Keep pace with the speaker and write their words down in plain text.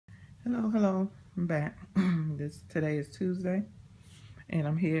Hello, I'm back. Today is Tuesday, and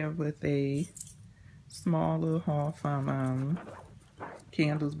I'm here with a small little haul from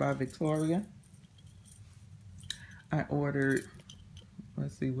Candles by Victoria. I ordered,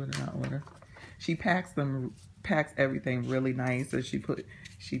 let's see, what did I order? She packs everything really nice. So she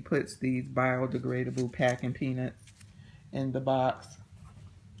puts these biodegradable packing peanuts in the box.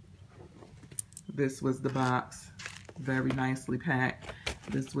 This was the box, very nicely packed.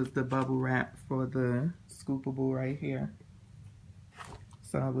 This was the bubble wrap for the scoopable right here.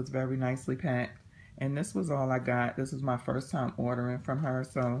 So it was very nicely packed. And this was all I got. This was my first time ordering from her,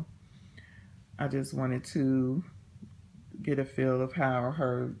 so I just wanted to get a feel of how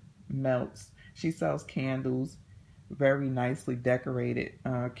her melts. She sells candles, very nicely decorated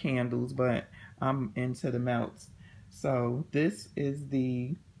candles, but I'm into the melts. So this is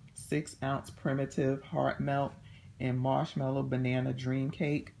the 6-ounce primitive heart melt and marshmallow banana dream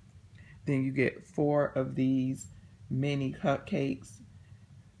cake. Then you get 4 of these mini cupcakes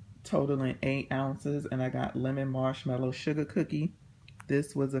totaling 8 ounces, and I got lemon marshmallow sugar cookie.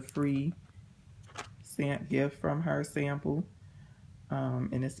 This was a free gift from her sample,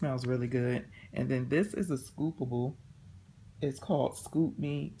 and it smells really good. And then this is a scoopable. It's called Scoop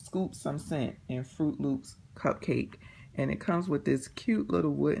Some Scent and Fruit Loops cupcake, and it comes with this cute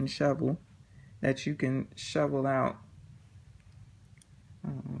little wooden shovel that you can shovel out.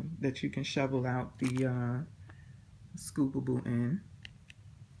 The scoopable in.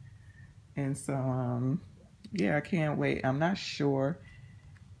 And so, yeah, I can't wait. I'm not sure.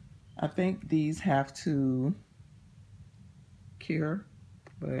 I think these have to cure,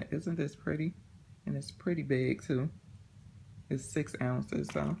 but isn't this pretty? And it's pretty big too. It's 6 ounces,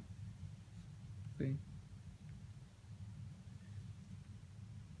 so see.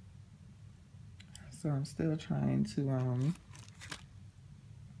 So I'm still trying to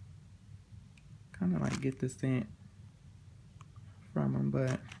kind of like get the scent from them,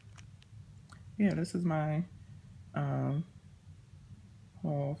 but yeah, this is my haul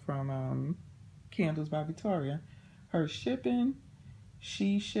from Candles by Victoria. Her shipping,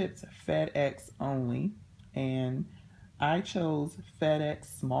 she ships FedEx only, and I chose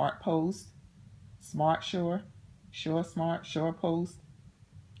FedEx Smart Post, Smart Shore, Shore Smart, Shore Post,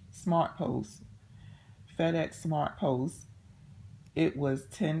 Smart Post, FedEx Smart Post. It was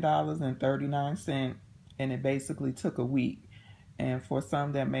 $10.39, and it basically took a week. And for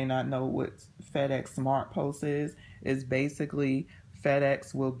some that may not know what FedEx Smart Post is, it's basically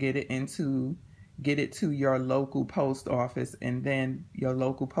FedEx will get it to your local post office, and then your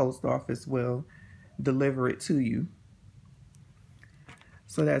local post office will deliver it to you.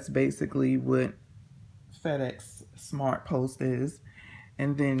 So that's basically what FedEx Smart Post is.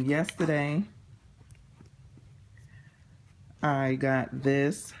 And then yesterday, I got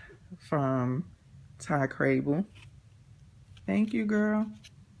this from Ty Crable. Thank you, girl.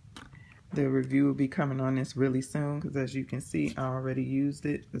 The review will be coming on this really soon because, as you can see, I already used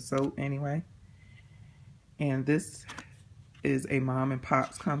it, the soap anyway. And this is a mom and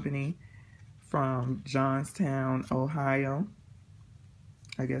pop's company from Johnstown, Ohio.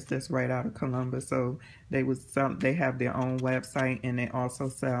 I guess that's right out of Columbus. So they have their own website, and they also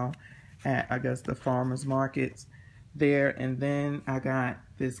sell at, I guess, the farmers markets there. And then I got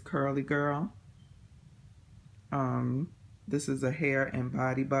this Curly Girl. This is a hair and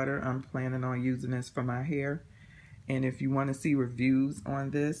body butter. I'm planning on using this for my hair. And if you want to see reviews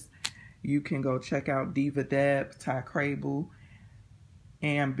on this, you can go check out Diva Deb, Ty Crable,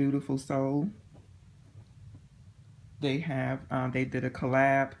 and Beautiful Soul. They did a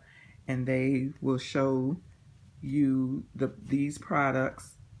collab, and they will show you these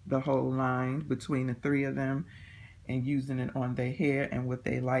products, the whole line between the 3 of them, and using it on their hair and what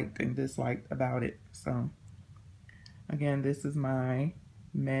they liked and disliked about it. So again, this is my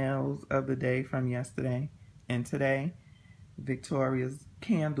mails of the day from yesterday and today. Victoria's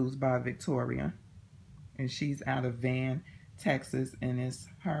Candles by Victoria, and she's out of Van, Texas, and it's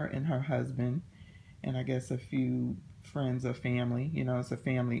her and her husband, and I guess a few friends or family. You know, it's a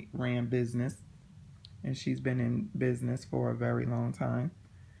family-ran business, and she's been in business for a very long time.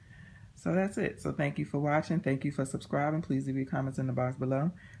 So that's it. So thank you for watching. Thank you for subscribing. Please leave your comments in the box below.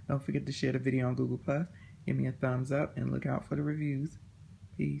 Don't forget to share the video on Google+. Give me a thumbs up and look out for the reviews.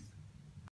 Peace.